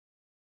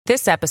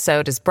This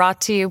episode is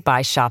brought to you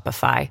by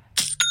Shopify.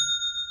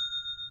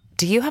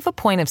 Do you have a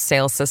point of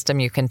sale system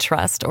you can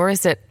trust, or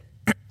is it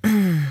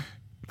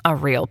a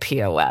real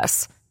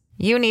POS?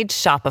 You need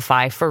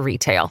Shopify for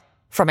retail.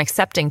 From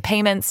accepting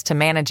payments to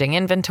managing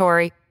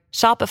inventory,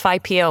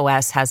 Shopify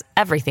POS has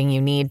everything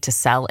you need to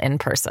sell in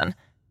person.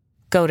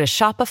 Go to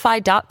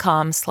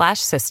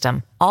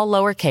shopify.com/system, all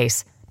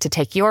lowercase, to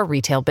take your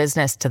retail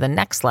business to the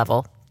next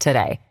level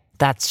today.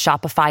 That's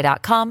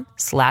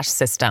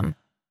shopify.com/system.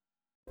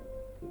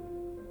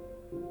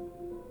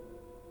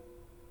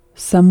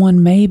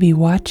 Someone may be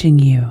watching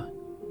you.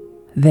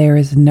 There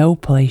is no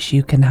place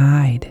you can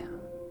hide.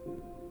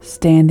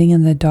 Standing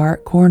in the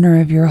dark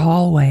corner of your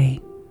hallway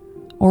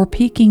or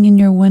peeking in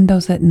your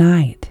windows at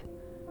night,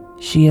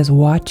 she is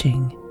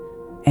watching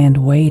and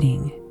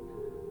waiting,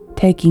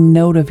 taking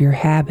note of your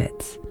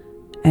habits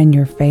and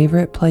your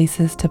favorite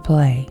places to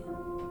play.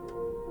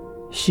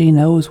 She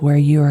knows where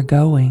you are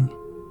going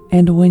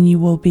and when you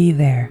will be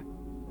there,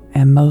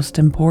 and most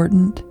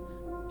important,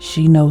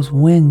 she knows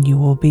when you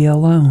will be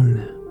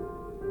alone.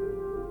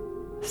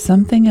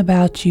 Something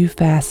about you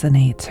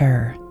fascinates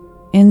her,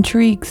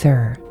 intrigues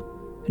her,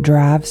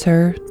 drives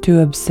her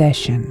to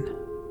obsession.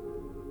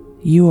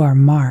 You are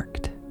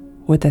marked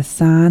with a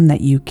sign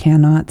that you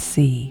cannot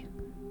see,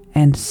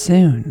 and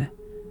soon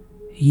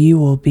you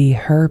will be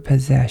her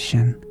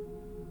possession.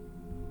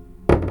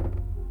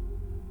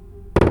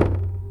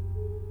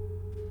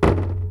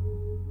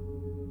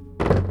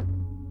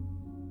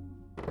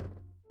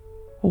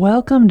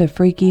 Welcome to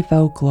Freaky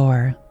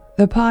Folklore,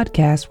 the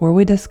podcast where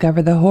we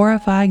discover the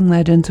horrifying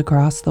legends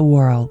across the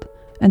world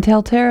and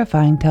tell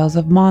terrifying tales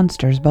of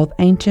monsters both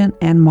ancient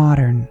and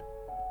modern.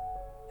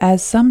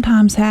 As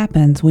sometimes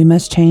happens, we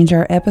must change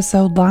our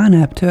episode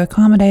lineup to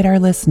accommodate our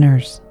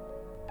listeners.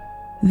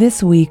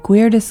 This week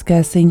we are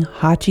discussing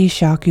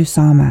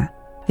Hachishakusama,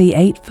 the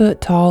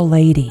 8-foot-tall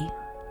lady,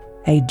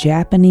 a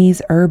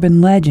Japanese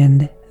urban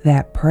legend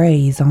that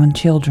preys on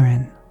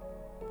children.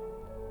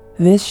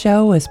 This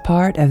show is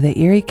part of the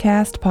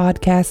EerieCast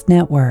podcast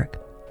network.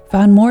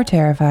 Find more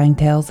terrifying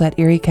tales at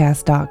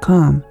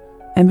EerieCast.com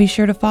and be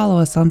sure to follow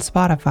us on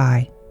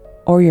Spotify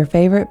or your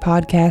favorite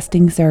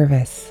podcasting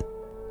service.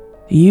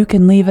 You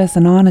can leave us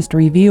an honest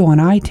review on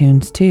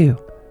iTunes too.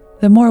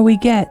 The more we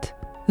get,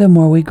 the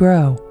more we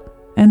grow,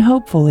 and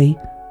hopefully,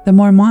 the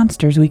more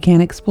monsters we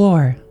can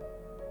explore.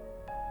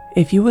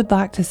 If you would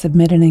like to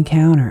submit an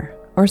encounter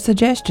or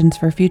suggestions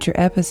for future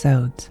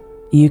episodes,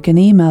 you can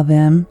email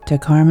them to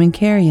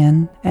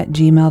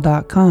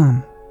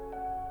carmancarrion@gmail.com.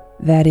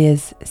 That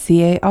is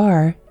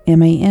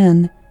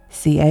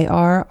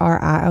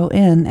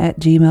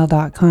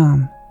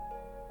carmancarrion@gmail.com.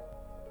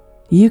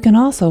 You can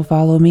also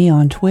follow me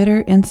on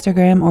Twitter,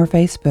 Instagram, or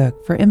Facebook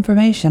for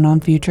information on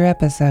future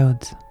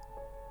episodes.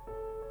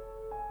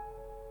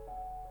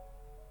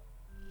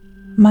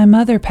 My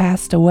mother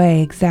passed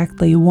away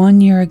exactly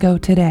 1 year ago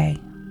today.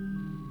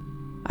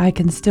 I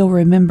can still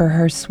remember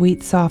her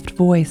sweet, soft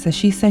voice as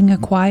she sang a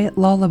quiet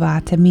lullaby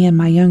to me and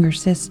my younger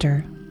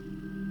sister.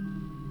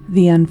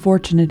 The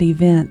unfortunate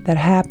event that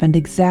happened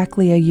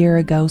exactly a year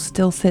ago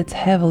still sits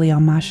heavily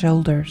on my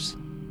shoulders,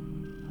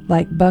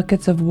 like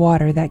buckets of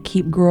water that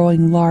keep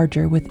growing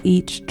larger with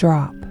each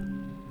drop.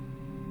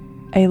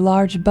 A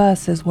large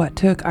bus is what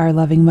took our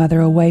loving mother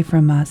away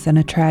from us in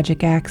a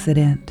tragic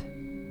accident.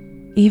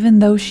 Even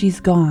though she's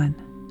gone,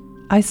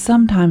 I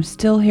sometimes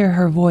still hear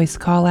her voice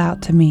call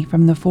out to me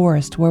from the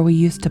forest where we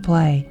used to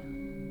play.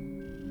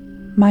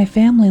 My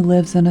family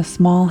lives in a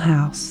small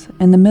house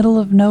in the middle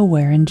of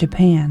nowhere in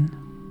Japan,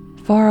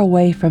 far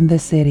away from the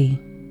city,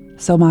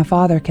 so my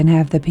father can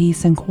have the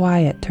peace and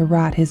quiet to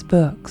write his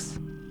books.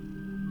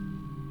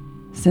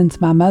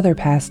 Since my mother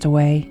passed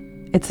away,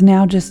 it's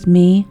now just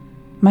me,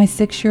 my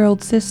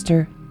 6-year-old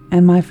sister,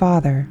 and my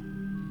father.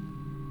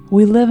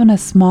 We live in a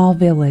small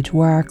village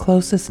where our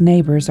closest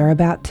neighbors are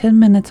about 10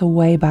 minutes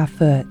away by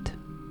foot.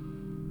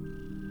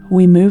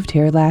 We moved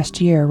here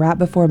last year right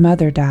before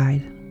Mother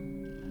died.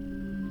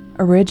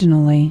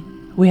 Originally,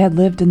 we had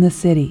lived in the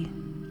city,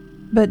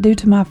 but due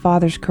to my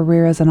father's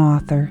career as an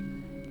author,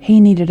 he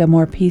needed a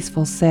more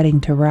peaceful setting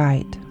to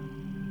write.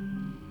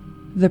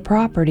 The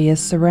property is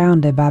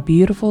surrounded by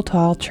beautiful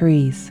tall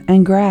trees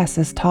and grass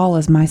as tall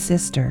as my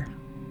sister.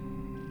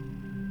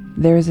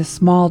 There is a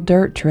small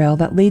dirt trail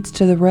that leads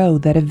to the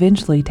road that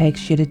eventually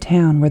takes you to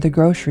town where the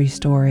grocery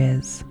store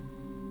is.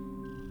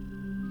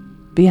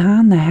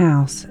 Behind the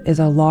house is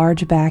a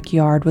large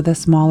backyard with a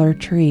smaller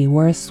tree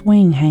where a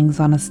swing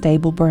hangs on a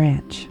stable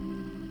branch.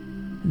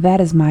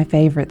 That is my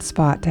favorite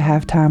spot to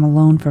have time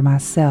alone for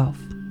myself,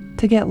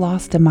 to get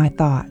lost in my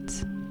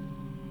thoughts.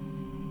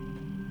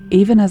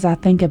 Even as I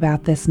think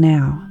about this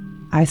now,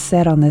 I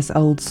sit on this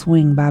old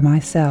swing by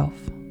myself.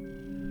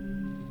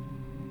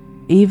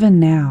 Even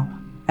now,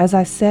 as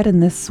I sit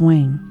in this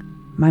swing,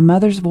 my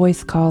mother's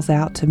voice calls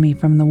out to me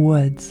from the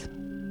woods.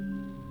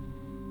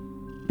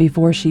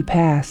 Before she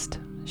passed,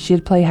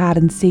 she'd play hide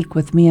and seek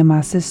with me and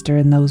my sister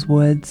in those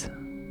woods.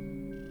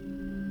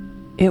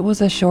 It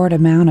was a short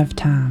amount of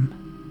time,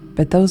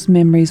 but those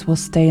memories will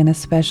stay in a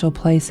special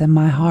place in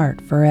my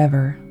heart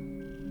forever.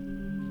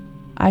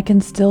 I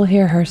can still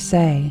hear her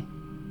say,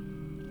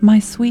 "My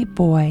sweet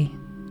boy,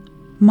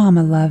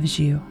 Mama loves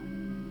you."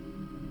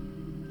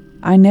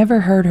 I never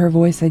heard her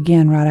voice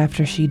again right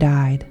after she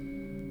died.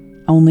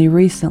 Only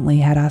recently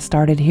had I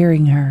started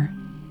hearing her.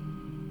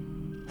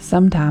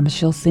 Sometimes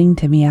she'll sing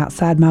to me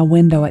outside my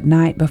window at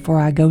night before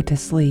I go to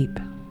sleep.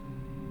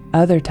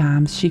 Other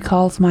times she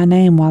calls my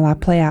name while I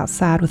play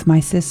outside with my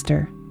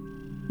sister,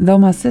 though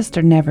my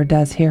sister never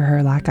does hear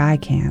her like I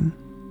can.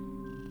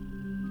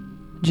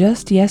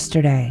 Just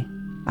yesterday,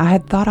 I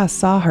had thought I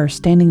saw her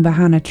standing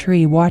behind a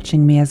tree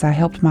watching me as I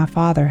helped my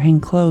father hang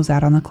clothes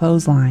out on the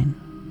clothesline.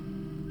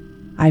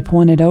 I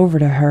pointed over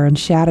to her and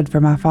shouted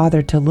for my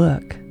father to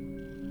look,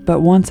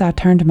 but once I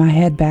turned my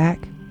head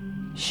back,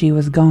 she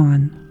was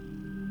gone.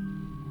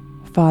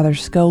 Father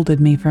scolded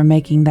me for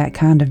making that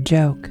kind of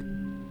joke,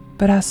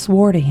 but I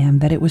swore to him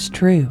that it was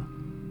true.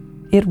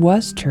 It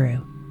was true.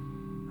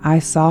 I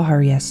saw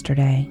her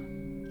yesterday.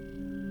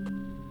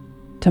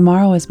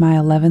 Tomorrow is my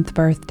 11th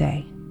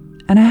birthday,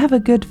 and I have a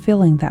good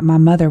feeling that my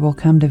mother will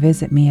come to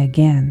visit me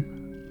again.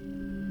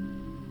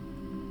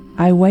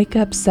 I wake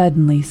up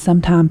suddenly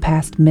sometime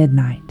past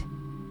midnight,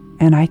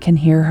 and I can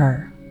hear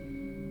her.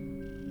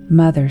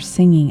 Mother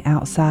singing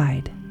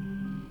outside.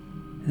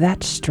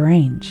 That's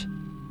strange.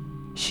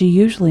 She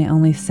usually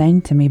only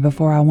sang to me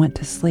before I went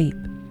to sleep.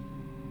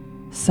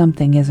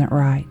 Something isn't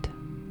right.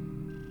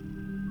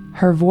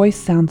 Her voice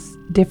sounds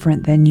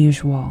different than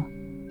usual.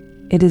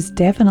 It is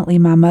definitely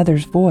my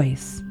mother's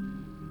voice,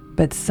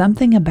 but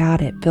something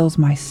about it fills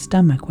my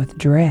stomach with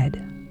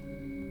dread.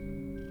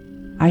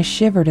 I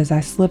shivered as I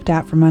slipped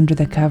out from under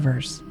the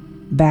covers,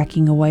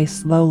 backing away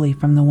slowly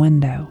from the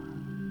window.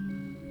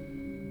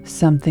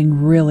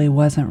 Something really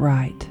wasn't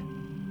right.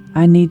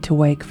 I need to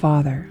wake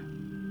Father.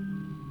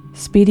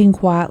 Speeding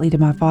quietly to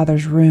my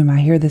father's room, I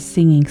hear the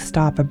singing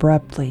stop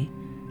abruptly,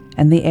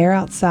 and the air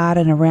outside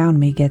and around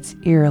me gets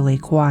eerily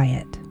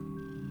quiet.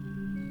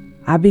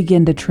 I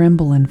begin to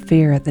tremble in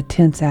fear at the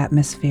tense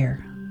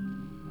atmosphere.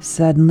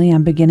 Suddenly,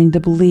 I'm beginning to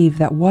believe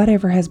that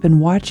whatever has been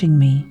watching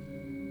me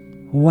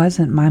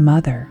wasn't my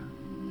mother.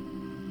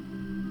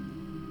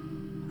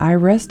 I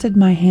rested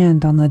my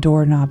hand on the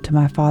doorknob to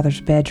my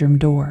father's bedroom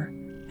door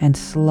and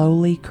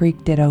slowly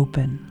creaked it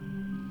open.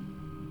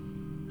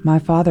 My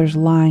father's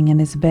lying in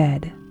his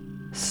bed,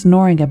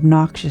 snoring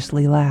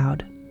obnoxiously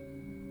loud.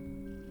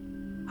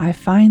 I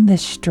find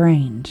this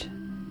strange,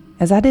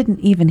 as I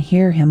didn't even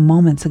hear him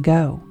moments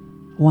ago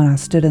when I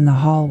stood in the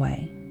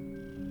hallway.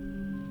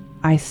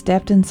 I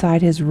stepped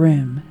inside his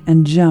room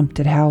and jumped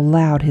at how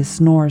loud his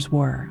snores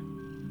were.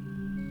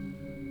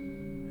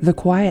 The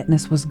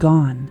quietness was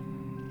gone,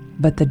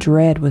 but the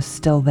dread was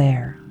still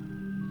there.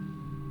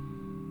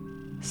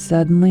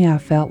 Suddenly, I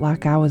felt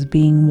like I was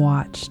being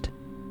watched.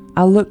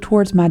 I looked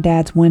towards my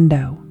dad's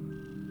window.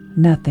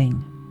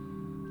 Nothing.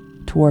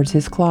 Towards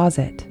his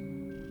closet.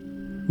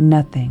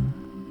 Nothing.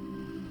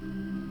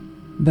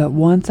 But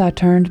once I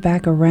turned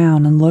back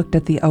around and looked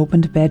at the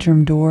opened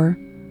bedroom door,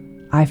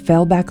 I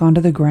fell back onto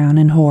the ground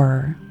in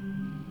horror.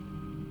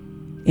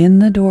 In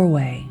the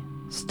doorway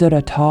stood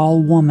a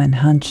tall woman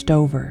hunched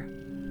over.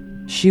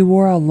 She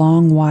wore a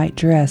long white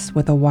dress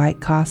with a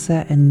white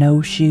casa and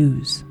no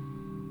shoes.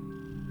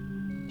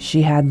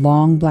 She had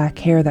long black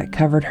hair that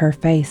covered her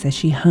face as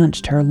she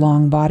hunched her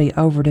long body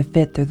over to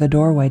fit through the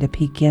doorway to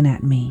peek in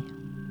at me.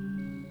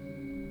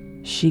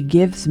 She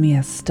gives me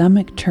a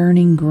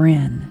stomach-churning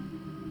grin,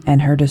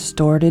 and her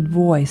distorted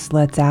voice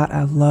lets out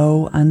a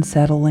low,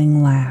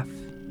 unsettling laugh.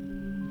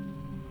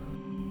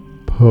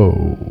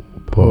 Po,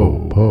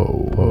 po,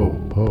 po, po,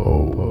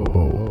 po,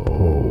 po,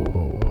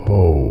 po,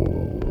 po.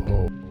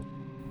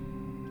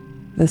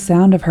 The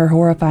sound of her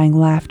horrifying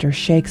laughter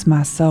shakes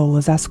my soul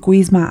as I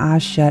squeeze my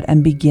eyes shut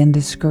and begin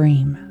to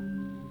scream.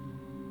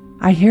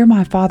 I hear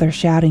my father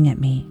shouting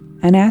at me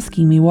and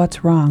asking me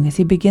what's wrong as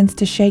he begins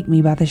to shake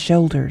me by the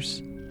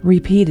shoulders,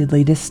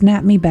 repeatedly to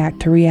snap me back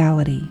to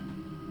reality.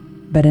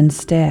 But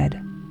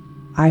instead,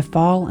 I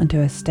fall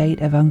into a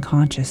state of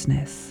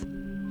unconsciousness.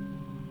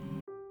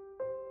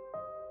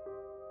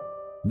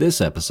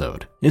 This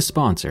episode is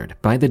sponsored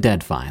by The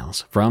Dead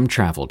Files from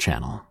Travel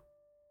Channel.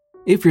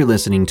 If you're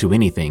listening to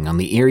anything on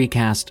the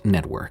EerieCast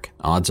network,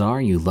 odds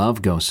are you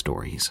love ghost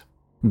stories.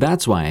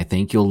 That's why I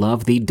think you'll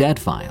love The Dead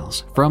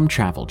Files from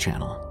Travel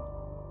Channel.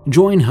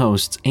 Join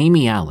hosts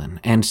Amy Allen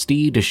and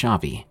Steve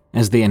DeShavi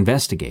as they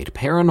investigate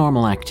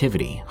paranormal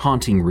activity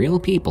haunting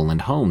real people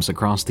and homes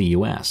across the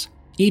U.S.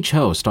 Each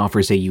host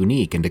offers a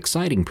unique and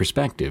exciting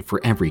perspective for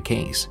every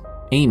case.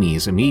 Amy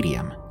is a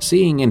medium,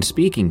 seeing and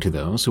speaking to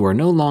those who are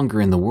no longer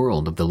in the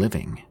world of the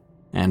living.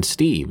 And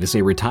Steve is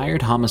a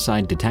retired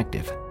homicide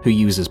detective who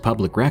uses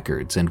public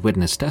records and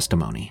witness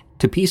testimony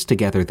to piece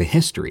together the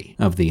history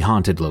of the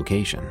haunted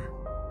location.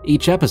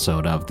 Each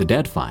episode of The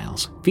Dead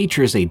Files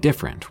features a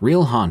different,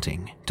 real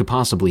haunting to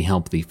possibly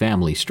help the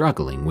family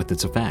struggling with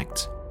its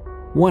effects.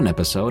 One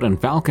episode in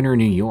Falconer,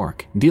 New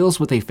York, deals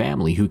with a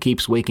family who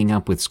keeps waking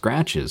up with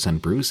scratches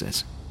and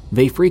bruises.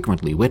 They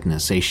frequently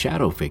witness a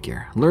shadow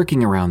figure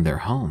lurking around their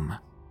home.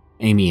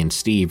 Amy and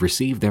Steve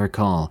receive their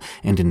call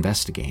and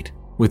investigate,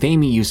 with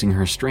Amy using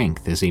her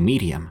strength as a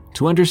medium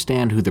to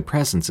understand who the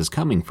presence is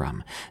coming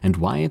from and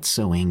why it's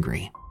so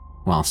angry,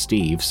 while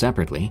Steve,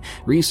 separately,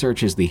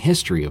 researches the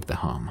history of the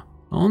home,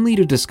 only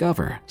to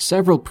discover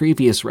several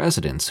previous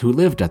residents who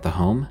lived at the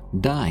home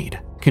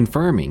died,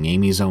 confirming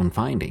Amy's own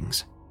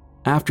findings.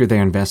 After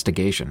their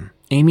investigation,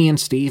 Amy and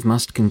Steve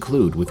must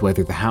conclude with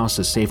whether the house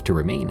is safe to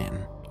remain in,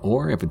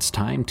 or if it's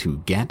time to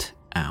get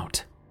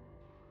out.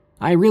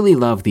 I really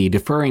love the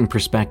differing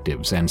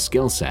perspectives and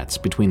skill sets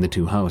between the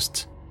two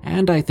hosts,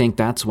 and I think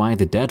that's why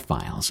The Dead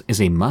Files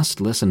is a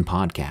must-listen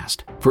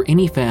podcast for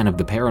any fan of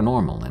the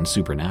paranormal and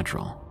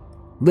supernatural.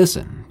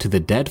 Listen to The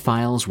Dead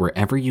Files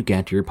wherever you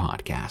get your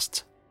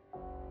podcasts.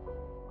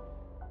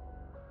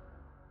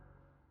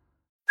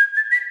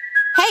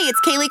 Hey,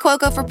 it's Kaylee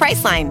Cuoco for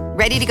Priceline.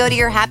 Ready to go to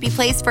your happy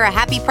place for a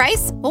happy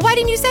price? Well, why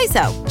didn't you say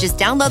so? Just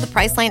download the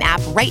Priceline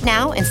app right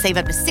now and save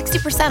up to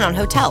 60% on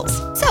hotels.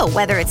 So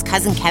whether it's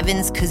Cousin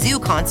Kevin's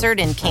Kazoo Concert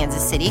in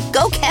Kansas City,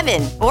 go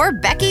Kevin, or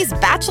Becky's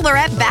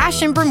Bachelorette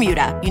Bash in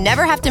Bermuda, you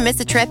never have to miss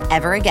a trip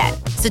ever again.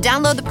 So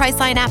download the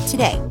Priceline app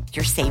today.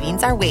 Your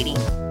savings are waiting.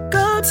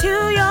 Go to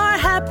your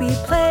happy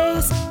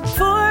place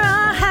for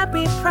a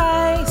happy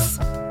price.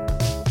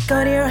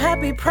 Go to your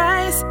happy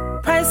price,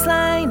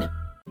 Priceline.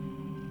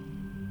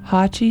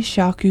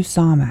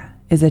 Hachishakusama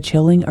is a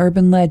chilling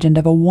urban legend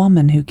of a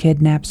woman who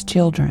kidnaps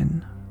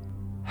children.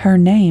 Her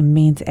name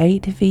means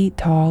 8 feet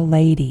tall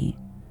lady.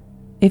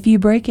 If you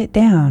break it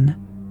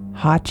down,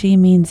 Hachi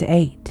means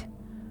 8.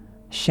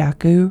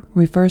 Shaku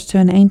refers to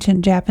an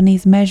ancient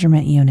Japanese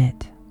measurement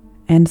unit,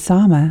 and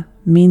Sama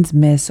means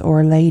miss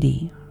or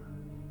lady.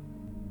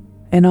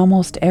 In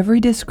almost every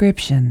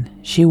description,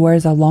 she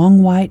wears a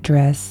long white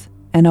dress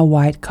and a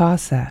white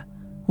kasa,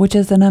 which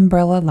is an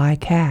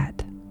umbrella-like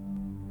hat.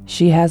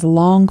 She has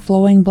long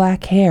flowing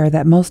black hair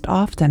that most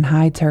often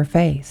hides her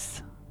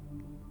face.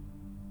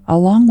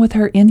 Along with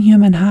her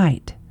inhuman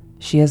height,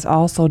 she is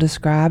also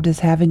described as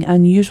having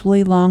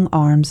unusually long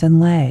arms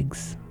and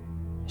legs.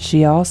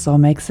 She also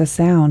makes a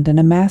sound in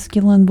a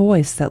masculine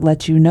voice that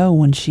lets you know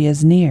when she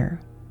is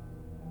near.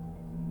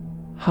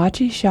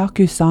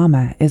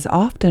 Hachishakusama is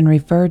often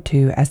referred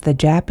to as the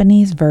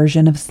Japanese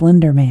version of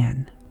Slender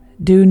Man,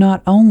 due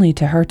not only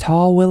to her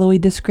tall, willowy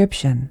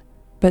description,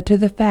 but to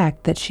the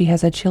fact that she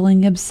has a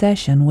chilling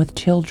obsession with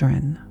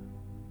children.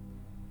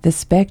 The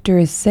specter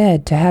is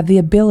said to have the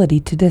ability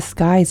to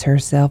disguise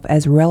herself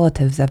as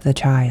relatives of the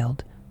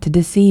child, to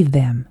deceive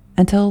them,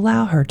 and to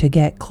allow her to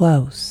get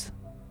close.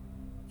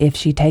 If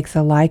she takes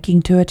a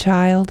liking to a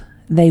child,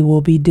 they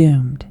will be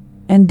doomed,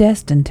 and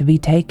destined to be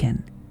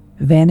taken,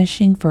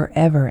 vanishing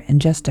forever in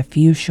just a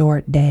few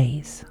short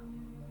days.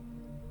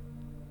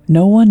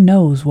 No one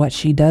knows what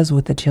she does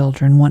with the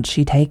children once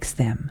she takes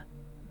them,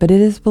 but it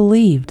is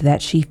believed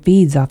that she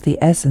feeds off the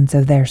essence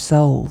of their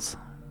souls.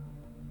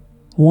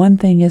 One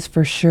thing is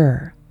for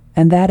sure,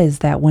 and that is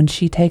that when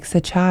she takes a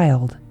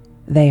child,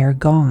 they are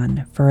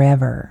gone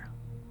forever.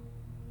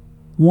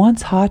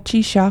 Once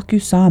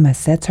Hachishakusama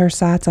sets her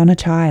sights on a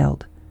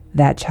child,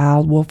 that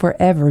child will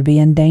forever be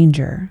in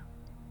danger.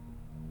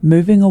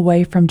 Moving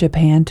away from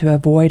Japan to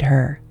avoid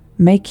her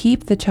may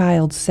keep the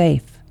child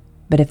safe,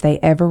 but if they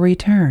ever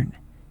return,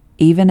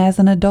 even as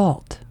an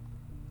adult,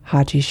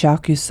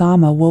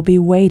 Hachishakusama will be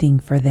waiting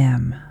for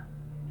them.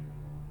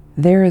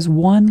 There is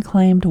one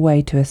claimed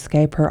way to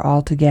escape her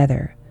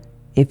altogether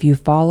if you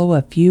follow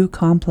a few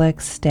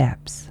complex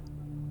steps.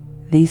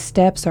 These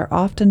steps are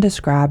often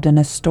described in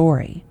a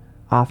story,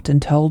 often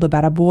told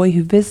about a boy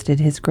who visited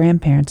his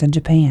grandparents in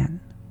Japan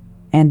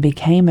and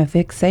became a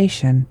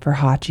fixation for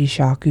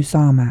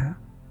Hachishakusama.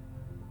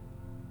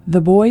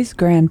 The boy's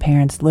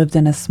grandparents lived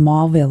in a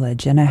small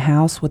village in a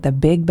house with a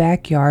big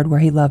backyard where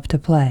he loved to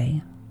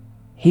play.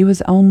 He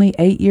was only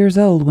 8 years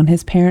old when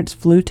his parents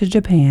flew to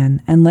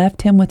Japan and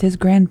left him with his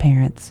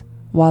grandparents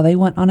while they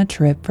went on a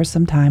trip for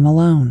some time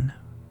alone.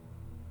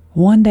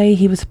 One day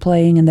he was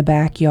playing in the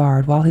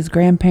backyard while his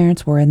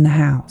grandparents were in the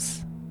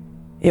house.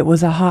 It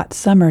was a hot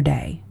summer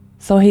day,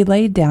 so he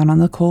laid down on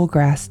the cool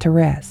grass to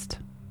rest.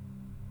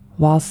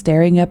 While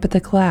staring up at the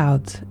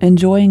clouds,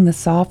 enjoying the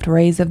soft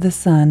rays of the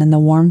sun and the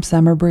warm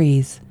summer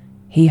breeze,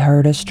 he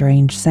heard a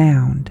strange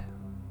sound.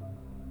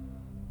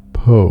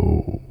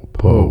 Po,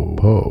 po,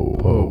 po,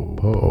 po,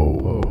 po,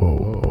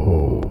 po,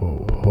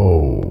 po,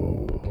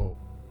 po.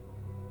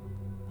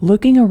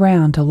 Looking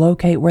around to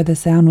locate where the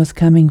sound was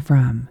coming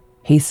from,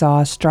 he saw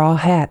a straw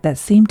hat that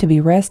seemed to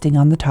be resting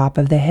on the top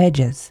of the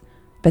hedges,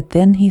 but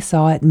then he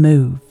saw it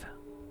move.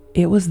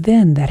 It was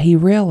then that he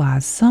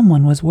realized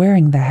someone was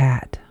wearing the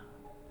hat.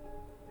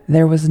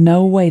 There was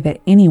no way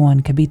that anyone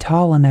could be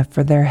tall enough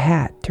for their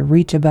hat to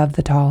reach above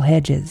the tall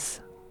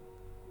hedges.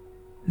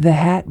 The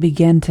hat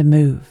began to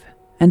move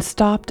and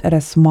stopped at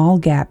a small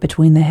gap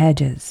between the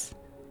hedges,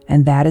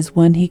 and that is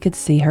when he could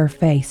see her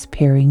face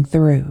peering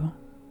through.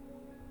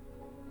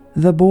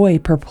 The boy,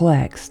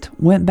 perplexed,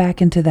 went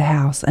back into the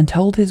house and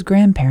told his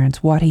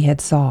grandparents what he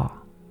had saw.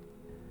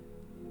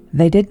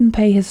 They didn't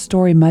pay his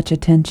story much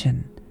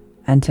attention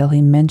until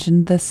he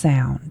mentioned the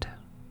sound.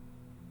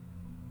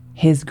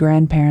 His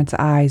grandparents'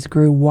 eyes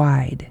grew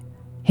wide,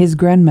 His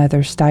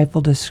grandmother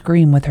stifled a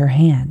scream with her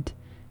hand,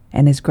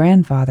 and his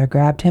grandfather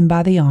grabbed him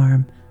by the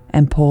arm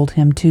and pulled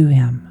him to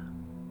him.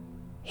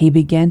 He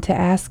began to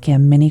ask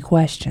him many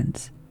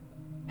questions.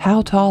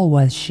 How tall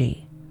was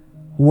she?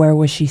 Where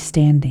was she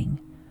standing?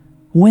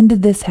 When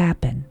did this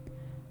happen?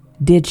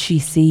 Did she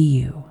see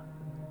you?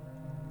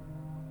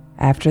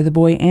 After the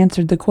boy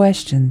answered the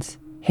questions,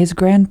 his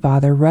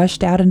grandfather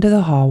rushed out into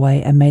the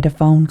hallway and made a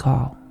phone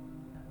call.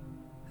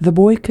 The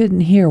boy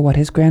couldn't hear what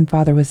his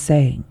grandfather was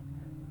saying,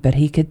 but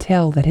he could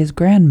tell that his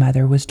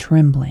grandmother was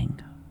trembling.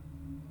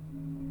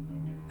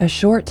 A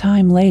short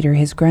time later,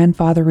 his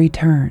grandfather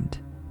returned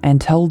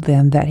and told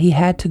them that he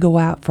had to go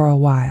out for a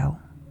while.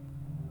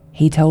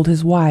 He told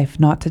his wife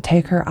not to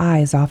take her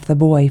eyes off the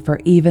boy for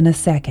even a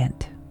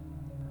second.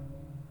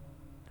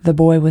 The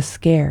boy was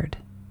scared,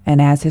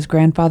 and as his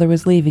grandfather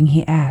was leaving,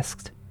 he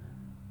asked,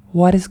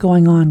 "What is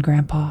going on,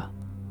 Grandpa?"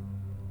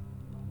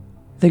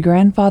 The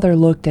grandfather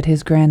looked at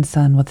his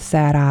grandson with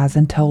sad eyes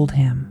and told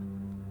him,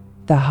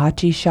 "The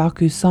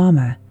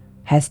Hachishakusama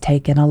has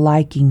taken a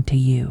liking to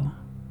you."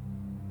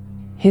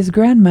 His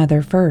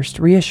grandmother first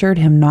reassured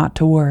him not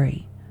to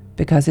worry,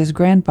 because his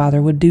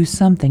grandfather would do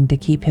something to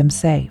keep him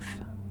safe.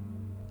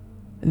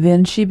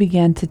 Then she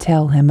began to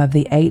tell him of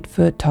the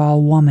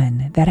 8-foot-tall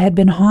woman that had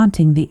been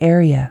haunting the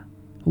area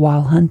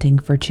while hunting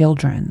for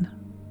children.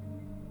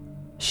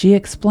 She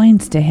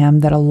explains to him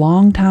that a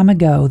long time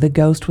ago the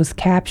ghost was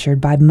captured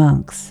by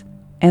monks,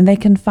 and they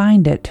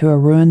confined it to a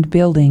ruined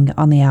building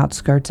on the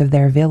outskirts of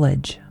their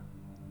village.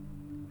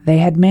 They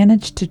had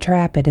managed to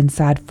trap it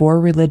inside 4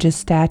 religious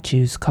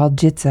statues called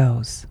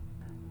jitsos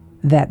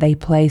that they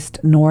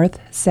placed north,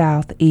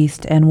 south,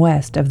 east, and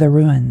west of the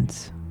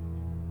ruins.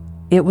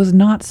 It was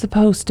not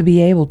supposed to be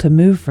able to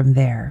move from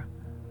there,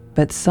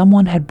 but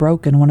someone had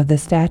broken one of the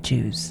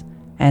statues,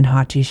 and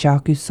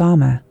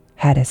Hachishakusama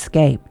had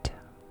escaped.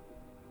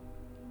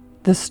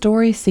 The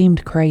story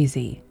seemed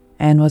crazy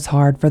and was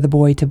hard for the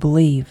boy to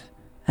believe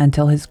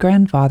until his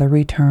grandfather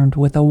returned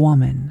with a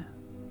woman.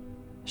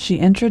 She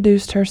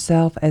introduced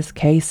herself as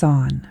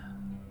Kei-san.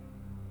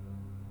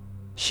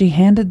 She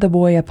handed the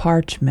boy a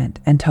parchment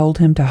and told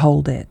him to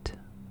hold it.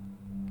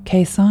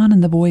 Kei-san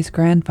and the boy's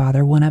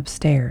grandfather went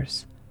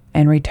upstairs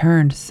and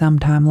returned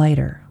sometime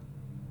later,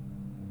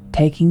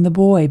 taking the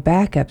boy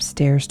back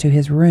upstairs to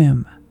his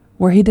room,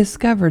 where he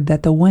discovered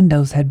that the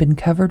windows had been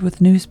covered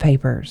with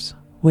newspapers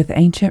with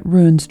ancient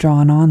runes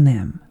drawn on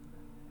them.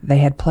 They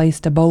had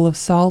placed a bowl of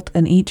salt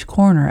in each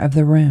corner of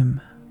the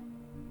room.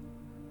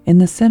 In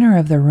the center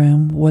of the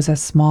room was a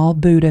small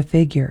Buddha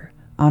figure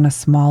on a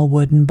small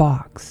wooden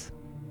box.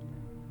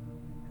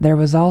 There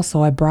was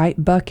also a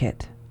bright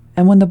bucket,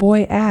 and when the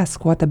boy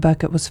asked what the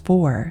bucket was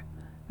for,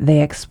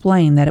 they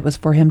explained that it was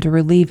for him to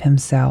relieve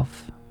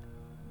himself,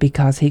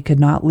 because he could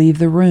not leave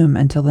the room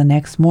until the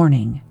next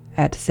morning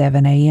at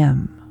 7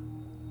 a.m.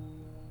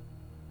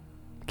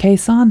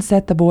 Kei-san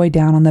set the boy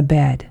down on the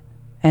bed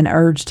and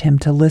urged him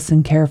to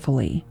listen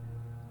carefully.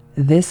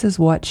 This is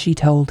what she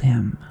told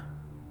him.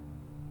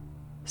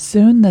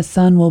 "Soon the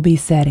sun will be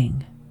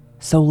setting,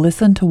 so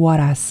listen to what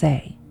I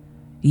say.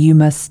 You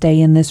must stay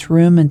in this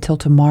room until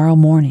tomorrow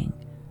morning.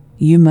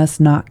 You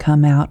must not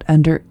come out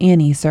under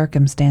any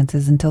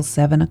circumstances until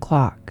 7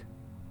 o'clock,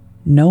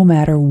 no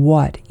matter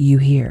what you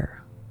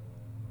hear.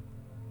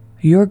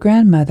 Your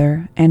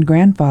grandmother and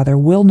grandfather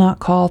will not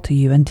call to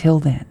you until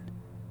then.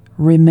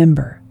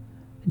 Remember,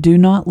 do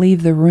not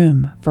leave the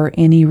room for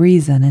any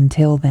reason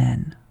until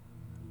then."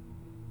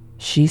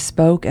 She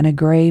spoke in a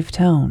grave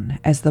tone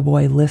as the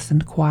boy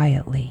listened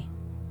quietly.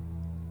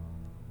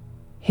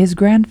 His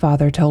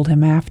grandfather told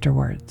him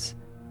afterwards,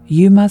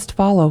 "You must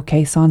follow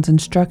Kei-san's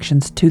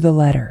instructions to the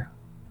letter,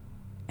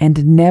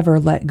 and never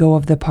let go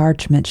of the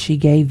parchment she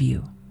gave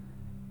you.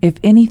 If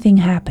anything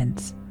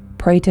happens,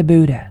 pray to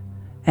Buddha,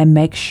 and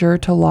make sure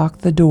to lock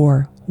the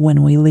door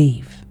when we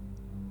leave."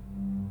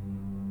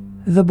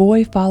 The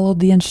boy followed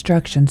the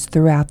instructions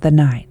throughout the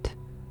night.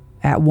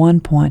 At one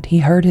point, he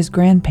heard his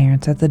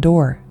grandparents at the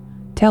door,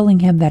 telling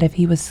him that if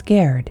he was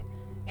scared,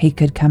 he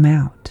could come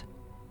out.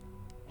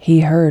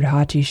 He heard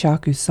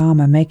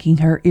Hachishakusama making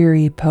her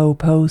eerie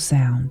po-po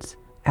sounds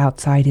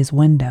outside his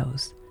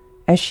windows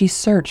as she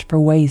searched for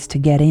ways to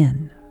get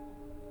in.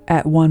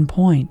 At one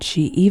point,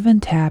 she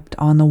even tapped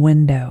on the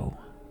window.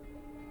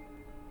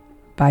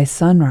 By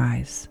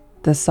sunrise,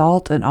 the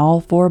salt in all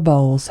 4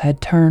 bowls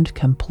had turned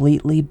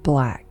completely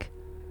black,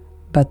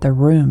 but the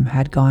room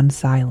had gone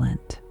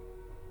silent.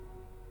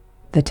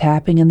 The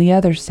tapping and the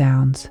other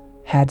sounds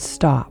had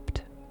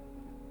stopped.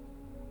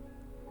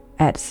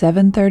 At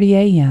 7:30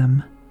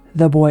 a.m.,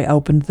 the boy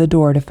opened the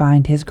door to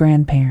find his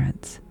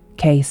grandparents,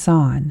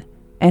 Kei-san,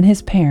 and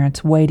his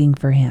parents waiting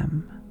for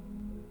him.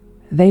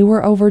 They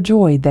were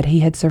overjoyed that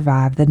he had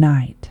survived the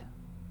night.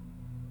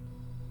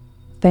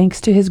 Thanks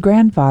to his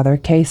grandfather,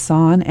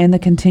 Kei-san, and the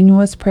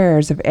continuous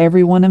prayers of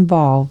everyone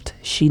involved,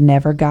 she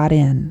never got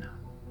in.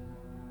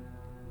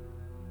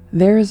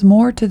 There is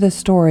more to the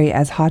story,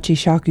 as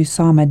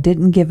Hachishakusama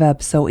didn't give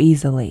up so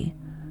easily,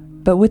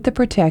 but with the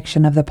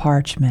protection of the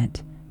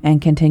parchment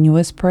and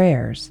continuous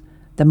prayers,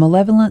 the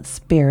malevolent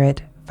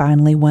spirit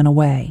finally went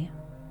away.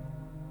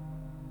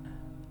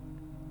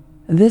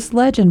 This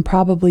legend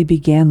probably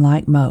began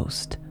like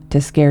most,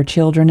 to scare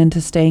children into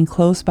staying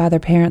close by their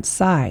parents'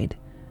 side,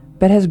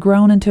 but has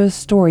grown into a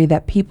story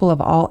that people of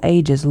all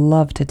ages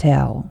love to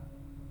tell.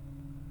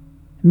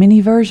 Many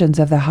versions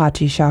of the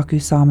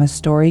Hachishakusama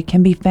story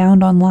can be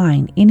found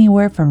online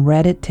anywhere from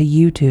Reddit to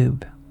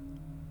YouTube.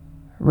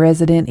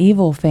 Resident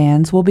Evil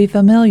fans will be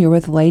familiar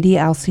with Lady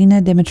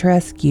Alcina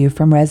Dimitrescu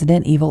from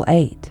Resident Evil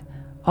 8,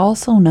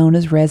 also known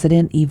as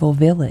Resident Evil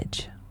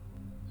Village.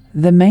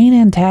 The main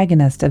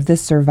antagonist of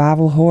this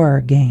survival horror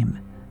game,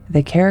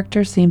 the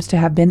character seems to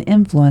have been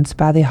influenced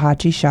by the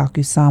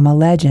Hachishakusama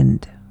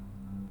legend.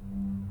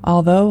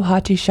 Although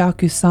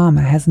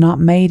Hachishakusama has not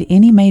made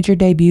any major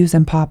debuts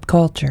in pop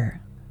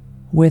culture,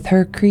 with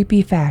her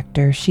creepy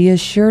factor, she is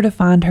sure to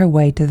find her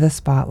way to the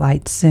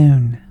spotlight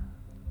soon.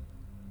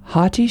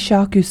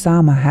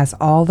 Hachishakusama has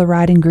all the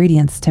right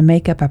ingredients to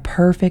make up a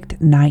perfect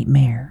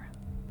nightmare.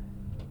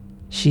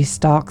 She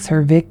stalks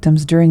her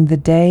victims during the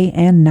day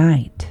and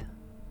night.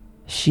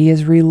 She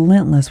is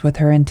relentless with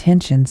her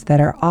intentions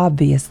that are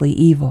obviously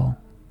evil.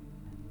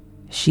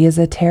 She is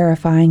a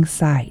terrifying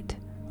sight,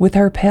 with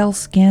her pale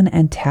skin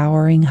and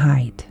towering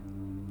height.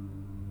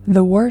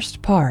 The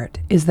worst part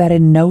is that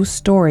in no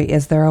story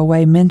is there a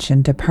way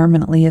mentioned to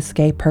permanently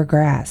escape her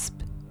grasp.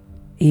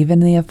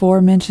 Even in the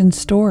aforementioned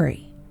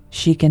story,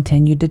 she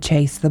continued to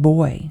chase the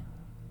boy.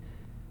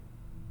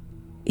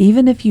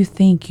 Even if you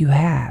think you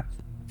have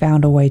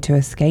found a way to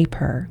escape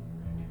her,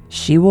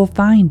 she will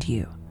find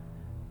you,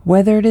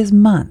 whether it is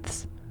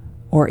months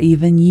or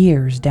even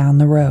years down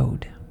the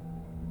road.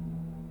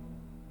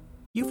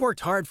 You've worked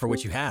hard for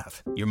what you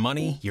have. Your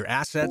money, your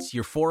assets,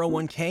 your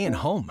 401k, and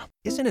home.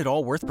 Isn't it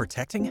all worth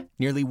protecting?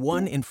 Nearly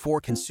 1 in 4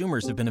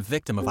 consumers have been a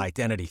victim of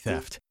identity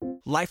theft.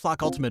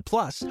 LifeLock Ultimate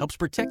Plus helps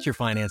protect your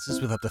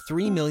finances with up to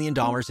 $3 million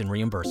in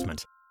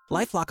reimbursement.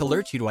 LifeLock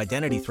alerts you to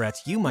identity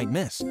threats you might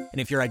miss. And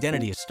if your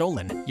identity is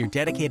stolen, your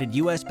dedicated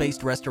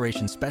U.S.-based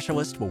restoration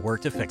specialist will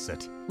work to fix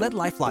it. Let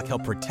LifeLock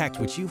help protect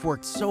what you've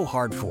worked so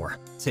hard for.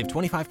 Save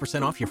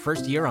 25% off your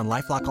first year on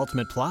LifeLock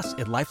Ultimate Plus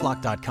at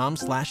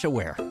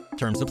LifeLock.com/aware.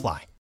 Terms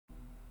apply.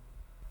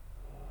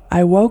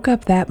 I woke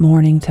up that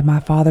morning to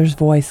my father's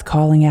voice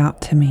calling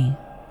out to me.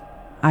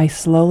 I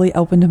slowly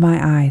opened my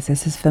eyes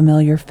as his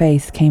familiar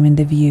face came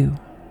into view.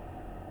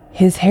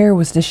 His hair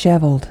was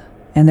disheveled,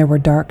 and there were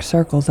dark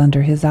circles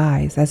under his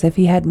eyes as if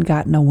he hadn't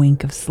gotten a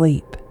wink of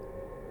sleep.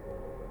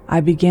 I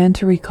began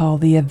to recall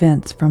the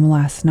events from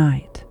last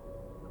night,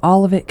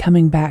 all of it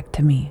coming back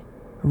to me,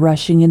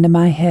 rushing into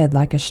my head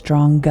like a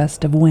strong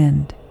gust of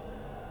wind.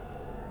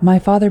 My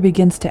father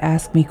begins to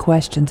ask me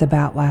questions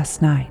about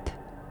last night,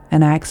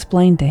 and I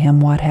explained to him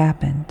what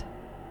happened.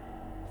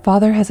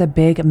 Father has a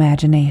big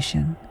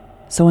imagination,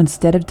 so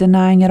instead of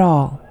denying it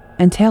all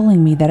and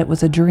telling me that it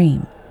was a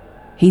dream,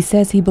 he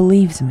says he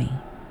believes me.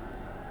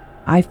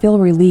 I feel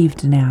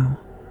relieved now.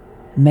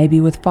 Maybe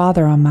with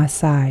Father on my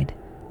side,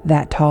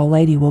 that tall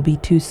lady will be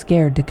too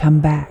scared to come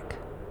back.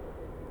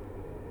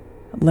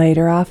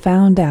 Later I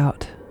found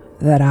out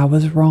that I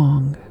was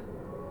wrong.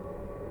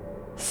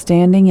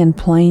 Standing in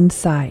plain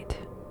sight,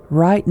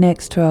 right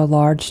next to a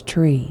large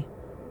tree,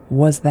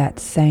 was that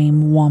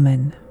same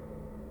woman.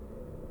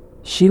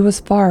 She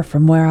was far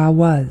from where I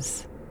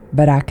was,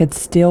 but I could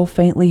still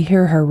faintly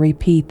hear her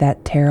repeat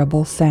that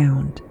terrible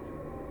sound.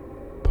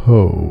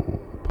 Po,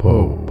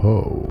 po,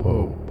 po,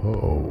 po, po,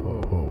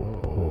 po,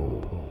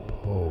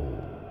 po.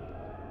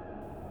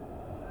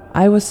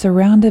 I was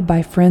surrounded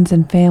by friends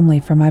and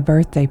family for my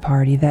birthday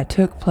party that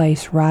took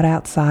place right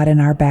outside in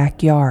our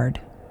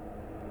backyard.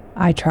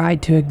 I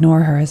tried to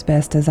ignore her as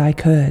best as I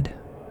could.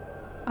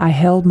 I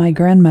held my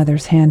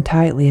grandmother's hand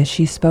tightly as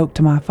she spoke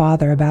to my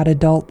father about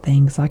adult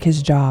things like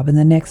his job and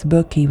the next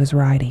book he was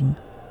writing.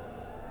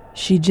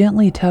 She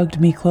gently tugged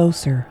me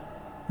closer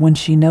when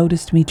she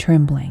noticed me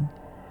trembling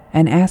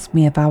and asked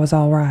me if I was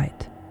all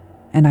right,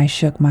 and I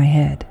shook my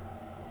head.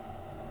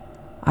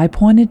 I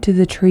pointed to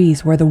the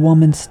trees where the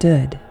woman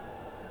stood.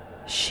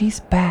 She's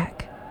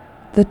back.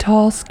 The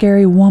tall,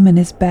 scary woman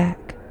is back.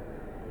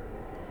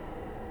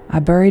 I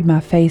buried my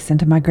face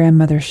into my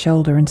grandmother's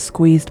shoulder and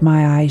squeezed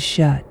my eyes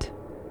shut.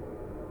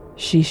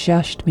 She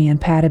shushed me and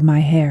patted my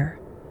hair.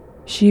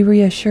 She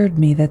reassured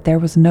me that there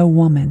was no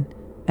woman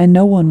and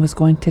no one was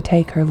going to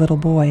take her little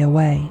boy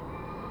away.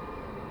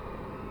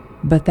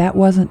 But that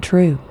wasn't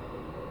true.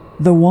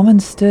 The woman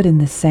stood in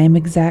the same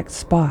exact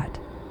spot,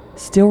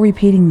 still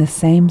repeating the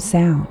same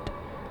sound,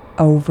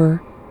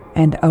 over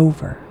and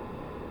over.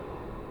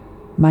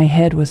 My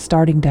head was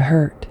starting to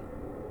hurt.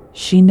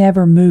 She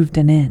never moved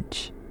an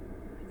inch.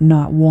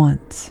 Not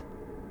once.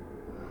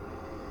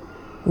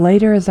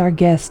 Later, as our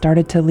guests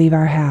started to leave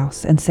our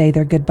house and say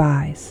their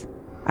goodbyes,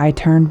 I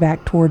turned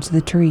back towards the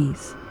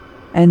trees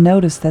and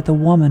noticed that the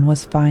woman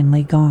was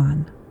finally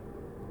gone.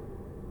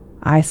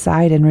 I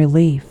sighed in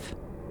relief.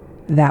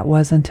 That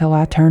was until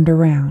I turned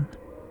around.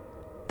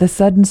 The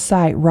sudden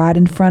sight right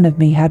in front of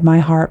me had my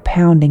heart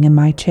pounding in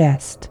my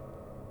chest.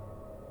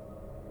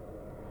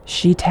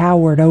 She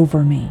towered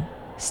over me,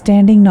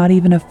 standing not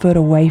even a foot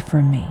away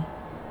from me.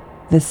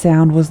 The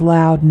sound was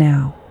loud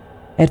now.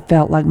 It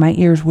felt like my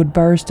ears would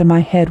burst and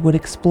my head would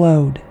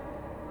explode.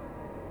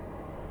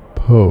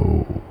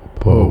 Po,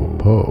 po,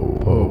 po,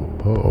 po,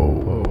 po,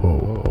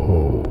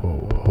 po,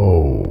 po,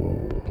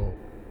 po.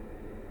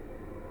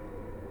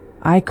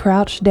 I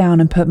crouched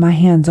down and put my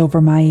hands over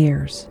my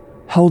ears,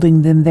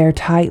 holding them there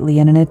tightly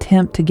in an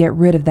attempt to get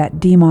rid of that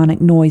demonic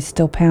noise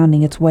still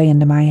pounding its way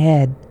into my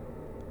head.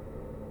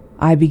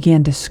 I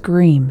began to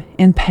scream,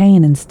 in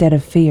pain instead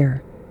of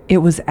fear. It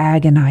was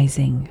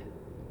agonizing.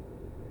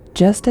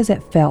 Just as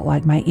it felt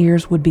like my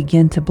ears would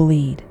begin to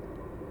bleed,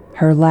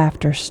 her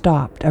laughter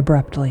stopped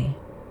abruptly.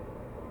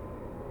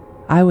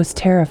 I was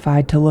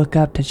terrified to look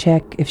up to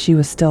check if she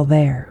was still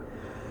there.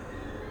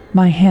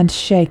 My hands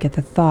shake at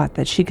the thought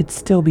that she could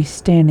still be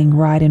standing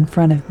right in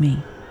front of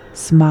me,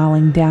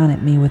 smiling down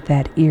at me with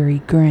that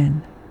eerie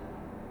grin.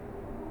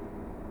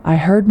 I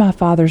heard my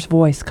father's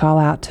voice call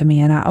out to me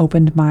and I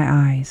opened my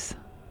eyes.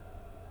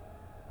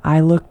 I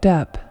looked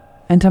up,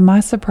 and to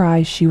my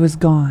surprise, she was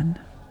gone.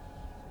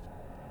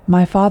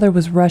 My father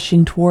was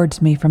rushing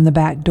towards me from the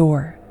back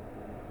door.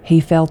 He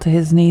fell to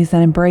his knees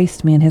and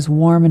embraced me in his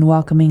warm and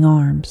welcoming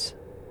arms.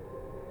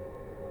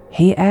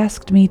 He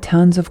asked me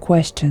tons of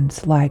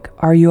questions like,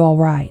 "Are you all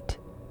right?"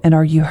 and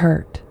 "Are you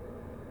hurt?"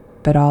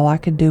 But all I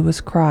could do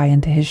was cry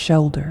into his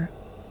shoulder.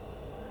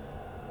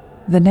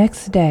 The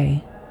next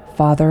day,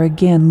 Father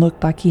again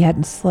looked like he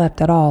hadn't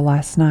slept at all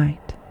last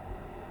night.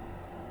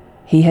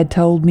 He had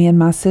told me and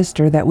my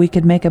sister that we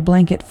could make a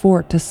blanket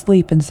fort to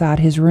sleep inside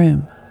his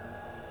room.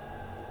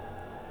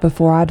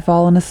 Before I'd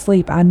fallen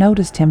asleep, I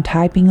noticed him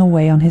typing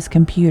away on his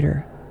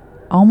computer,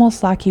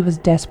 almost like he was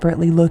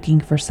desperately looking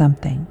for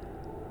something.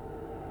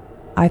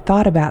 I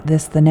thought about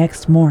this the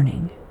next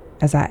morning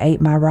as I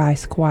ate my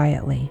rice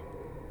quietly.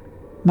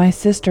 My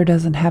sister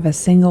doesn't have a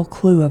single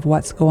clue of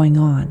what's going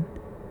on.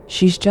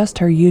 She's just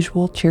her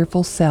usual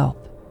cheerful self,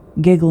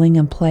 giggling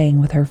and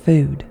playing with her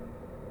food.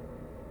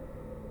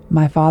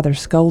 My father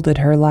scolded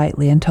her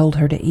lightly and told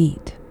her to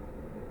eat.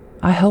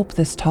 I hope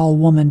this tall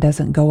woman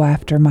doesn't go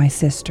after my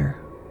sister.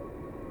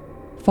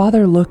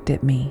 Father looked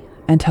at me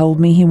and told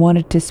me he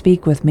wanted to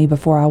speak with me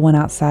before I went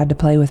outside to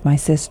play with my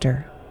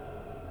sister.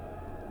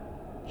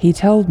 He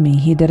told me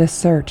he did a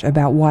search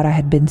about what I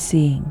had been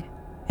seeing,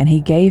 and he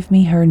gave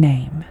me her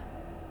name.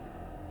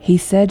 He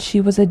said she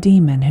was a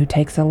demon who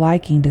takes a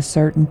liking to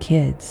certain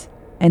kids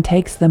and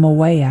takes them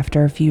away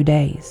after a few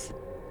days.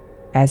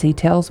 As he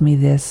tells me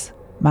this,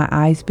 my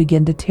eyes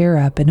begin to tear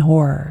up in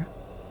horror.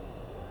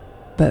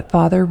 But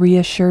Father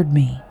reassured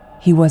me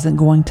he wasn't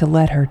going to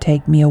let her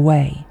take me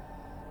away.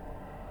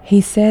 He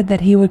said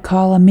that he would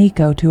call a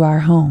Miko to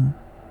our home.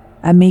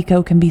 A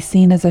Miko can be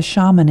seen as a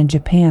shaman in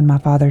Japan, my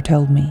father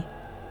told me.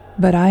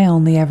 But I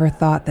only ever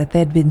thought that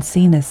they'd been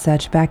seen as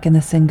such back in the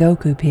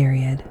Sengoku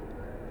period.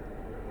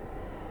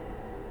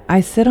 I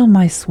sit on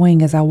my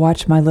swing as I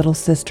watch my little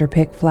sister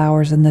pick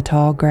flowers in the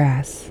tall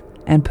grass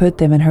and put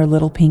them in her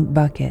little pink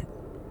bucket.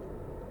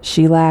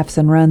 She laughs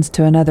and runs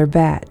to another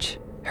batch,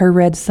 her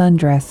red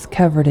sundress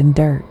covered in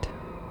dirt.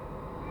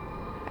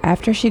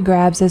 After she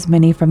grabs as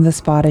many from the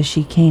spot as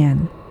she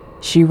can,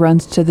 she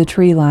runs to the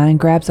tree line and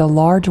grabs a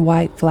large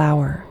white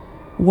flower,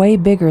 way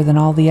bigger than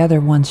all the other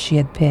ones she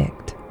had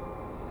picked.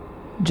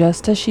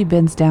 Just as she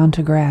bends down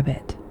to grab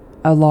it,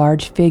 a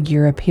large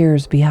figure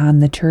appears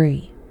behind the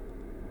tree.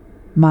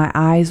 My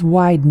eyes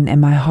widen and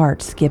my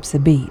heart skips a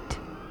beat.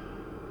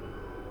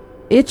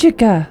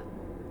 "Ichika!"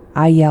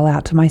 I yell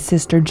out to my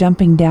sister,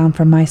 jumping down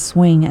from my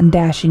swing and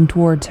dashing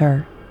towards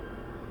her.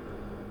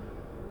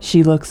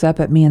 She looks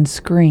up at me and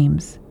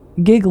screams,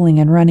 giggling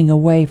and running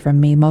away from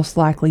me, most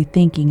likely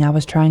thinking I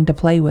was trying to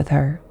play with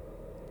her.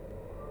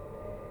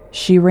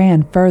 She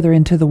ran further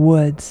into the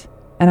woods,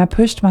 and I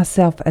pushed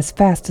myself as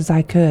fast as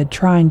I could,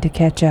 trying to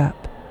catch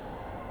up.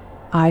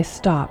 I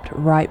stopped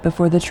right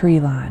before the tree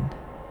line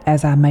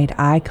as I made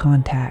eye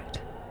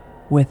contact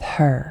with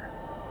her,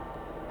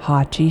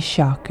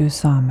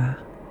 Hachishakusama.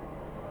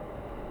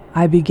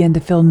 I begin to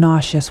feel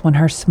nauseous when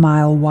her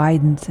smile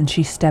widens and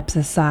she steps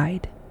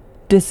aside,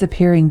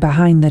 disappearing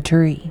behind the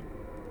tree.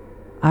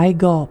 I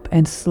gulp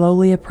and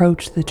slowly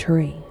approach the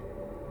tree,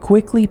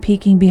 quickly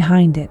peeking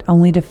behind it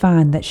only to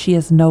find that she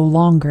is no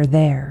longer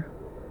there.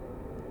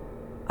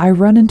 I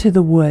run into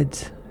the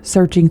woods,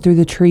 searching through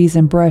the trees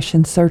and brush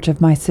in search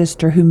of my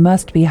sister who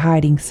must be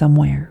hiding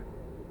somewhere.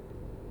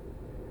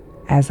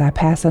 As I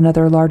pass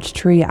another large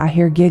tree, I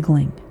hear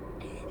giggling,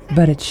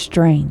 but it's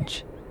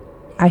strange.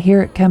 I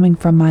hear it coming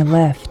from my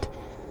left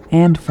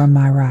and from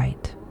my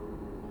right.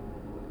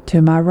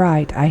 To my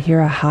right, I hear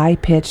a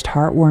high-pitched,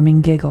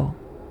 heartwarming giggle,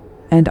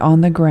 and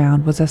on the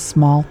ground was a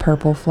small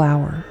purple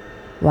flower,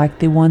 like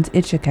the ones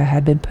Ichika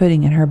had been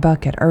putting in her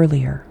bucket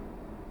earlier.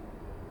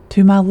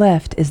 To my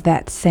left is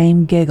that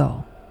same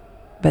giggle,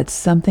 but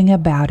something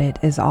about it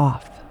is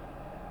off.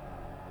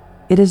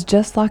 It is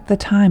just like the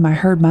time I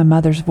heard my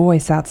mother's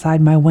voice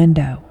outside my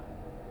window.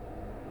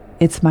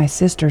 It's my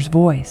sister's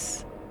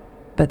voice,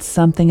 but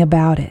something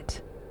about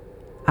it.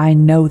 I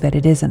know that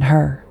it isn't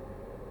her.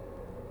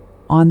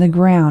 On the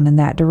ground in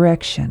that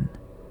direction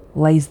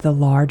lays the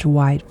large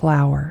white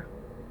flower.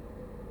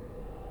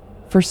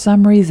 For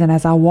some reason,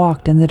 as I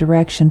walked in the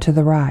direction to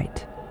the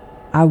right,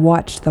 I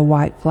watched the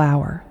white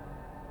flower.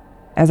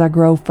 As I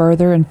grow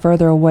further and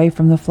further away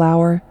from the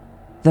flower,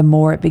 the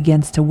more it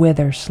begins to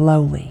wither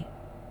slowly.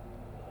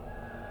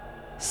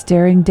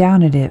 Staring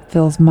down at it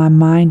fills my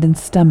mind and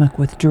stomach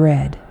with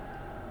dread,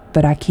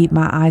 but I keep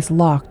my eyes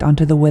locked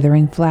onto the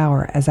withering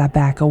flower as I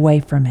back away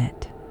from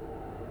it.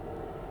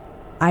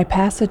 I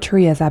pass a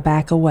tree as I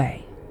back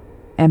away,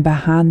 and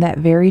behind that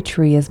very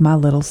tree is my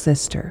little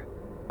sister,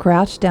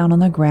 crouched down on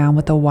the ground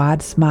with a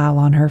wide smile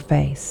on her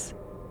face.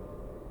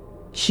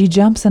 She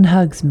jumps and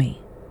hugs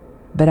me,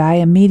 but I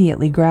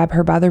immediately grab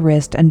her by the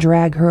wrist and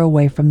drag her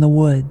away from the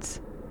woods.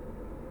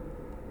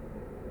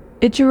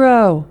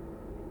 "Ichiro!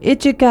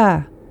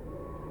 Ichika!"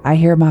 I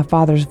hear my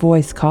father's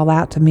voice call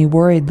out to me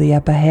worriedly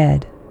up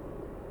ahead.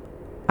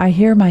 I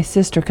hear my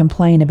sister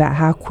complain about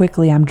how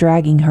quickly I'm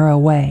dragging her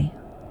away,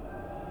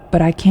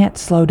 but I can't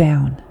slow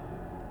down.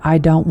 I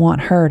don't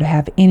want her to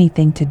have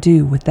anything to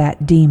do with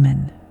that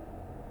demon.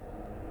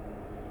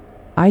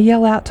 I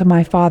yell out to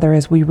my father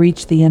as we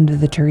reach the end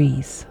of the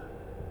trees.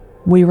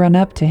 We run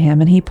up to him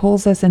and he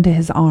pulls us into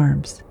his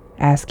arms,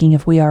 asking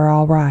if we are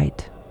all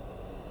right.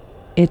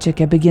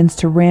 Ichika begins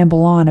to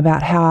ramble on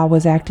about how I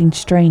was acting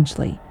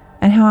strangely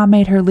and how I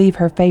made her leave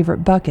her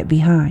favorite bucket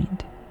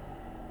behind.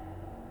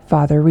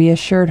 Father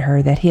reassured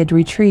her that he'd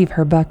retrieve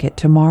her bucket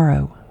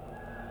tomorrow.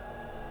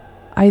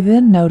 I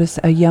then notice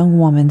a young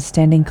woman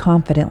standing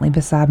confidently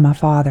beside my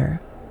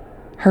father.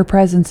 Her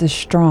presence is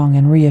strong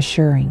and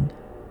reassuring.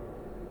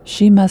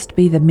 She must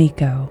be the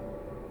Miko.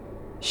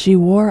 She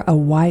wore a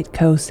white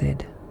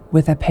kosid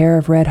with a pair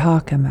of red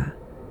hakama,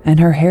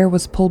 and her hair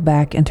was pulled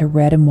back into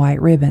red and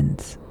white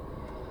ribbons.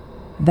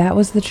 That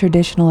was the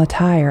traditional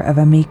attire of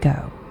a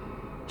Miko.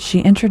 She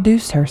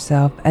introduced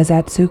herself as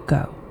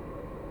Atsuko.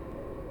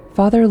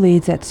 Father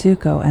leads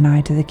Atsuko and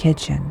I to the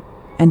kitchen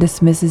and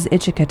dismisses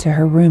Ichika to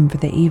her room for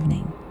the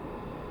evening.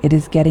 It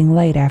is getting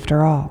late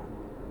after all.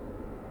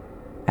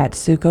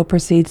 Atsuko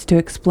proceeds to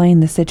explain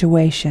the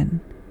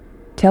situation,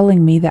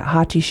 telling me that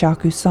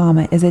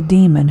Hachishakusama is a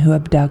demon who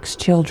abducts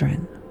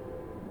children.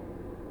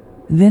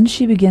 Then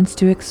she begins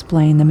to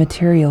explain the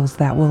materials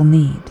that we'll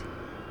need: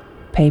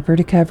 paper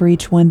to cover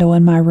each window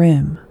in my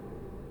room,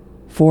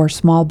 4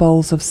 small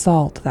bowls of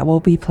salt that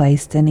will be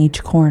placed in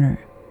each corner,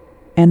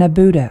 and a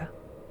Buddha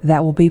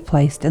that will be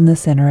placed in the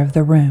center of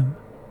the room.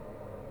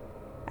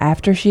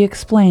 After she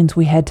explains,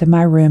 we head to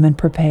my room and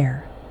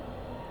prepare.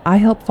 I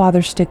help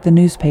Father stick the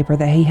newspaper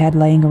that he had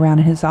laying around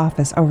in his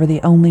office over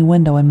the only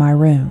window in my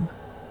room.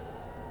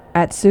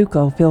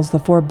 Atsuko fills the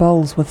 4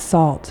 bowls with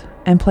salt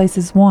and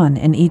places 1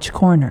 in each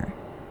corner.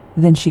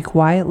 Then she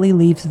quietly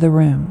leaves the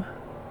room,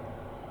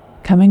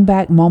 coming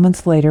back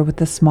moments later with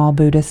the small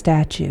Buddha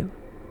statue.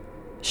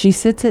 She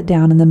sits it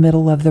down in the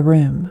middle of the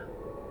room.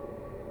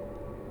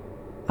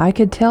 I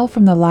could tell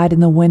from the light in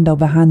the window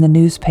behind the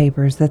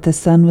newspapers that the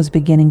sun was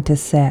beginning to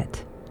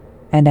set,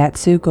 and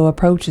Atsuko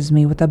approaches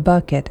me with a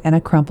bucket and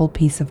a crumpled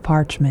piece of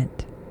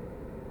parchment.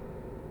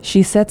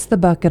 She sets the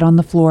bucket on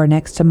the floor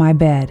next to my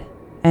bed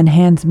and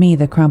hands me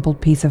the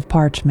crumpled piece of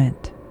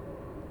parchment.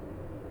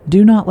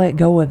 "Do not let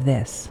go of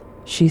this,"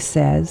 she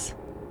says,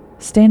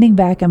 standing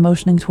back and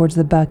motioning towards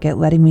the bucket,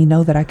 letting me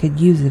know that I could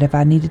use it if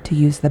I needed to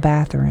use the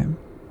bathroom.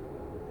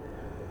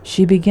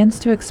 She begins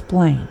to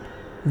explain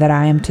that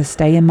I am to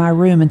stay in my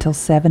room until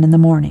 7 in the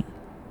morning.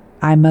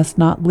 I must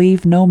not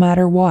leave no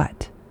matter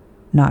what,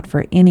 not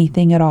for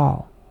anything at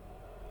all.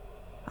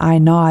 I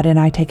nod and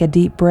I take a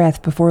deep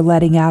breath before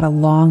letting out a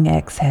long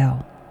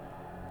exhale.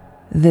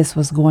 This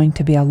was going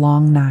to be a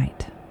long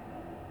night.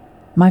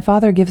 My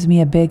father gives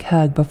me a big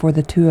hug before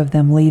the 2 of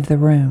them leave the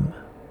room.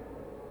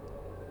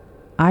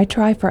 I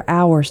try for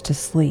hours to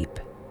sleep,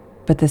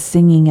 but the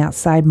singing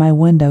outside my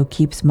window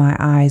keeps my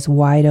eyes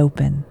wide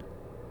open.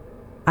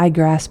 I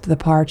grasp the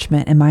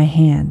parchment in my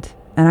hand,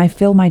 and I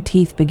feel my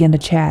teeth begin to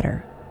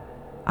chatter.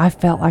 I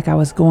felt like I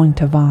was going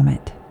to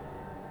vomit.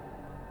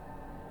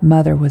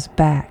 Mother was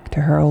back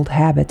to her old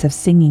habits of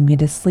singing me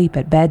to sleep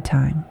at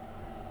bedtime,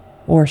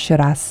 or should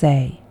I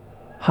say,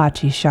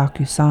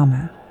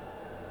 Hachishakusama.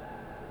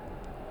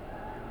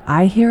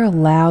 I hear a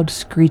loud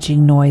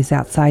screeching noise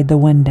outside the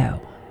window,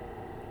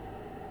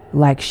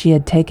 like she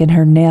had taken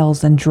her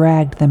nails and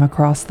dragged them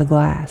across the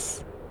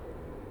glass.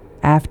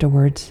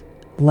 Afterwards,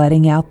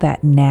 letting out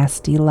that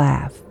nasty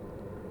laugh.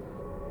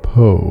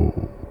 Po,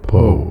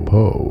 po,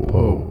 po,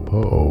 po,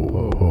 po,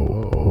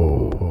 po,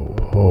 po,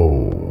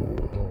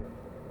 po.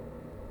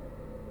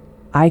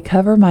 I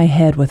cover my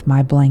head with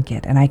my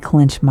blanket and I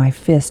clench my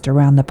fist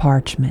around the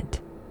parchment,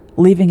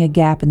 leaving a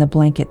gap in the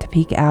blanket to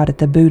peek out at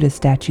the Buddha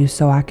statue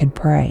so I could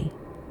pray.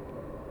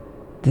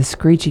 The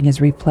screeching is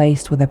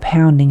replaced with a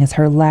pounding as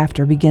her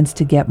laughter begins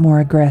to get more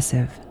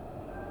aggressive,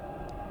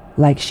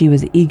 like she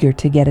was eager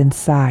to get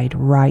inside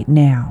right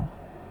now.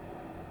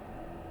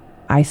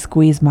 I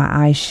squeeze my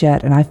eyes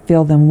shut and I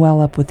feel them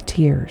well up with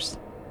tears.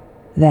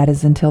 That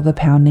is until the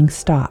pounding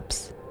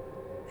stops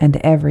and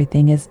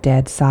everything is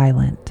dead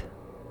silent.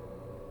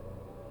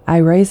 I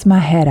raise my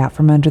head out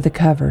from under the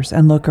covers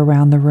and look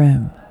around the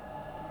room.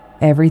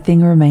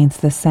 Everything remains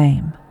the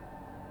same.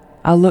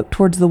 I look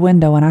towards the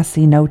window and I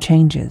see no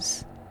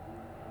changes.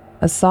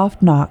 A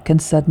soft knock can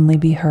suddenly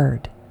be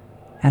heard,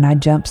 and I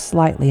jump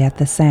slightly at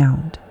the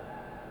sound.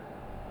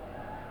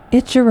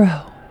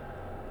 Ichiro,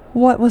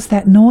 what was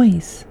that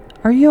noise?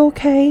 Are you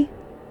okay?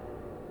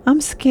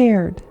 I'm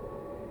scared.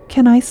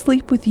 Can I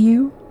sleep with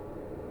you?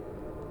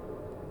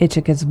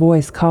 Ichika's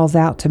voice calls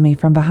out to me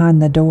from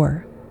behind the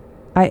door.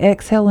 I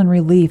exhale in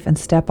relief and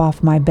step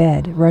off my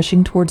bed,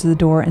 rushing towards the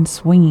door and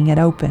swinging it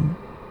open.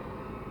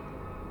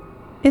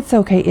 It's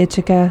okay,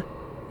 Ichika.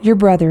 Your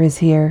brother is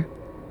here,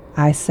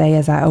 I say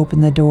as I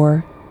open the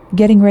door,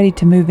 getting ready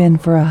to move in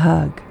for a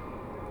hug.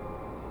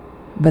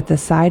 But the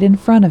sight in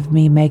front of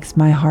me makes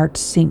my heart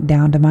sink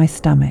down to my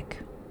stomach.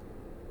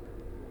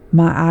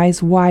 My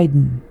eyes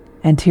widen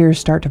and tears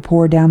start to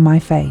pour down my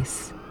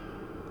face.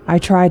 I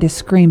try to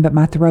scream, but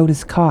my throat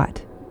is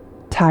caught,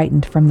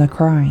 tightened from the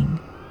crying.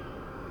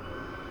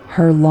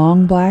 Her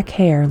long black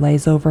hair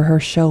lays over her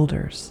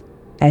shoulders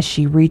as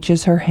she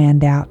reaches her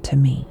hand out to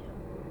me.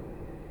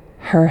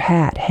 Her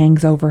hat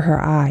hangs over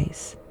her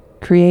eyes,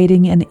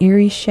 creating an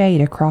eerie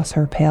shade across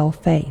her pale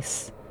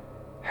face,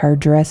 her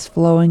dress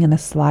flowing in a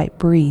slight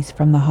breeze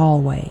from the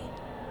hallway.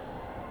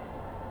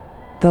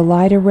 The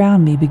light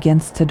around me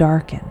begins to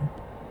darken.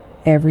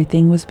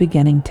 Everything was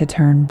beginning to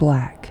turn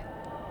black.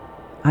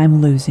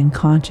 I'm losing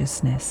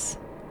consciousness.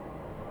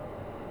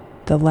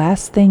 The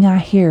last thing I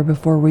hear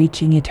before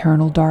reaching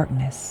eternal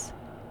darkness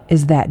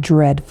is that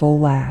dreadful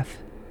laugh,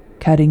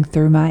 cutting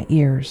through my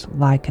ears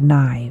like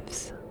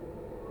knives.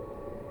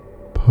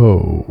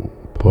 Po,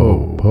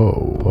 po,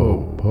 po,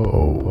 po, po,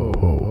 po,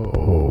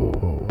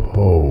 po,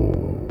 po.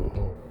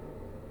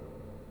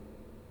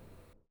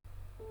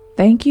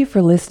 Thank you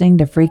for listening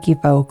to Freaky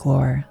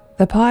Folklore,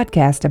 the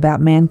podcast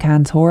about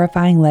mankind's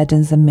horrifying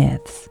legends and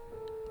myths.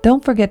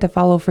 Don't forget to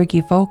follow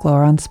Freaky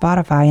Folklore on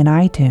Spotify and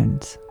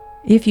iTunes.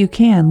 If you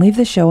can, leave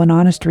the show an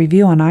honest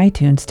review on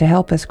iTunes to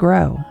help us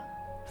grow.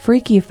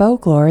 Freaky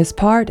Folklore is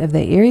part of the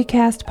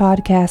EerieCast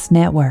Podcast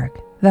Network,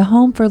 the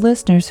home for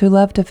listeners who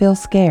love to feel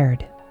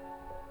scared.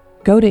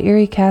 Go to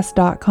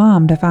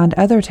EerieCast.com to find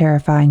other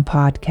terrifying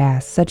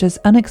podcasts such as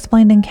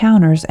Unexplained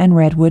Encounters and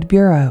Redwood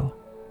Bureau.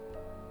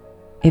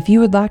 If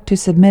you would like to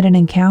submit an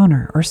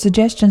encounter or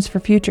suggestions for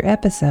future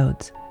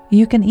episodes,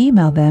 you can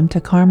email them to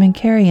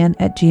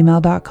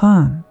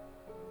carmancarrion@gmail.com.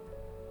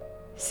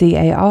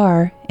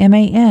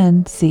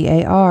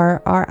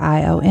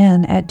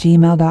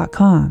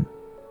 carmancarrion@gmail.com.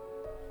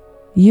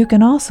 You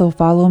can also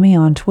follow me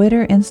on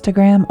Twitter,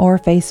 Instagram, or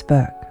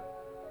Facebook.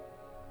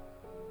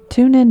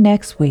 Tune in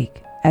next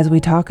week as we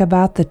talk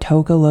about the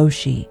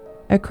Togoloshi,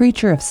 a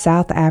creature of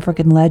South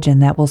African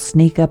legend that will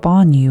sneak up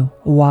on you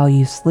while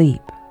you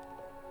sleep.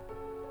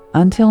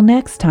 Until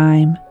next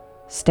time,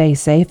 stay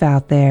safe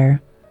out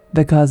there,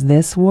 because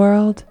this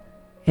world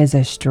is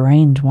a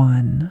strange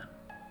one.